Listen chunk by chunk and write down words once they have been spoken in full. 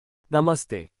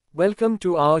Namaste. Welcome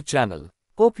to our channel.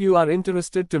 Hope you are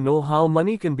interested to know how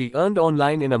money can be earned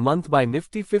online in a month by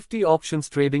Nifty 50 options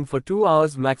trading for 2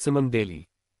 hours maximum daily.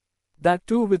 That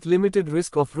too with limited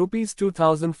risk of Rs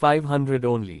 2,500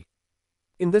 only.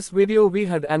 In this video we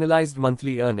had analyzed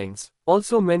monthly earnings,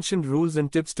 also mentioned rules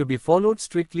and tips to be followed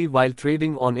strictly while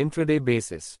trading on intraday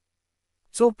basis.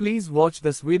 So please watch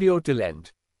this video till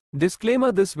end.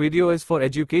 Disclaimer: this video is for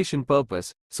education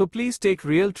purpose, so please take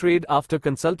real trade after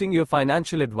consulting your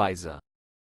financial advisor.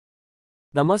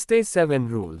 Namaste. 7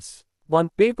 rules. 1.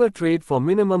 Paper trade for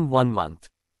minimum 1 month.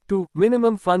 2.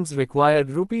 Minimum funds required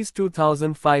Rs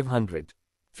 2,500.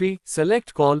 3.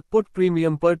 Select call, put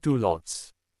premium per 2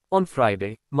 lots. On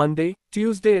Friday, Monday,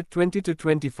 Tuesday at 20 to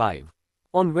 25.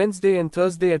 On Wednesday and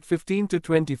Thursday at 15 to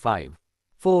 25.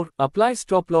 4. Apply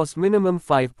stop loss minimum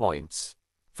 5 points.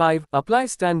 5. Apply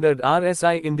standard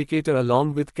RSI indicator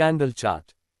along with candle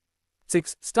chart.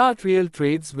 6. Start real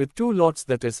trades with 2 lots,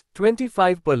 that is,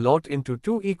 25 per lot into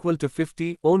 2 equal to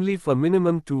 50, only for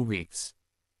minimum 2 weeks.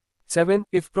 7.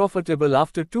 If profitable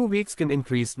after 2 weeks, can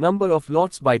increase number of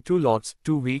lots by 2 lots,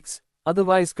 2 weeks,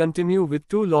 otherwise continue with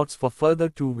 2 lots for further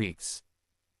 2 weeks.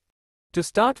 To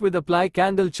start with, apply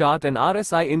candle chart and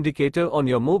RSI indicator on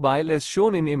your mobile as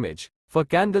shown in image. For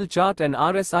candle chart and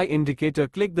RSI indicator,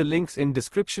 click the links in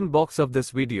description box of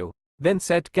this video. Then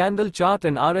set candle chart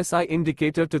and RSI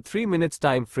indicator to 3 minutes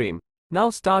time frame. Now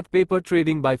start paper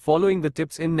trading by following the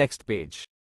tips in next page.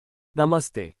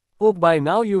 Namaste. Hope by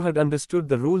now you had understood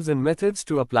the rules and methods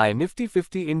to apply Nifty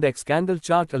 50 index candle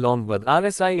chart along with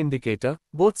RSI indicator,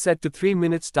 both set to 3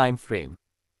 minutes time frame.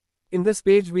 In this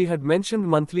page we had mentioned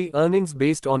monthly earnings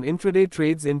based on intraday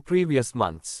trades in previous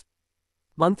months.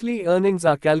 Monthly earnings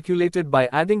are calculated by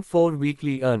adding 4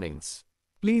 weekly earnings.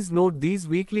 Please note these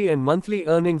weekly and monthly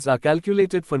earnings are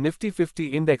calculated for Nifty 50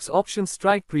 index option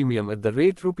strike premium at the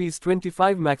rate Rs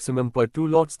 25 maximum per 2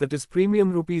 lots, that is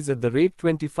premium rupees at the rate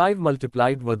 25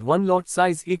 multiplied with 1 lot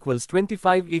size equals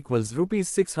 25 equals Rs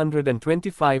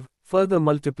 625, further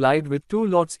multiplied with 2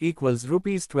 lots equals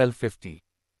Rs 1250.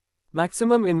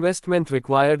 Maximum investment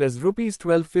required as Rs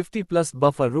 1250 plus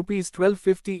buffer Rs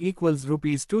 1250 equals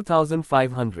Rs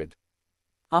 2,500.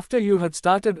 After you had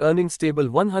started earning stable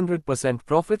 100%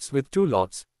 profits with 2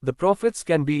 lots, the profits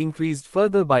can be increased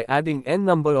further by adding n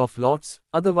number of lots,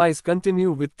 otherwise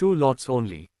continue with 2 lots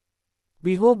only.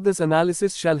 We hope this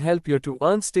analysis shall help you to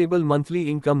earn stable monthly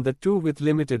income, that too with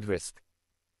limited risk.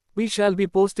 We shall be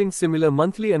posting similar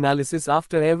monthly analysis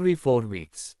after every 4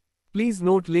 weeks. Please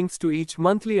note links to each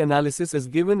monthly analysis is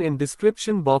given in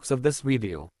description box of this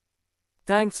video.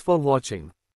 Thanks for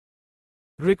watching.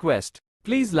 Request: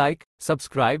 please like,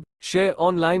 subscribe, share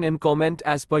online and comment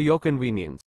as per your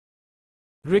convenience.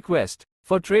 Request: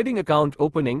 for trading account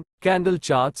opening, candle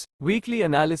charts, weekly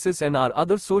analysis and our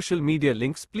other social media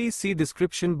links, please see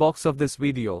description box of this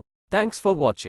video. Thanks for watching.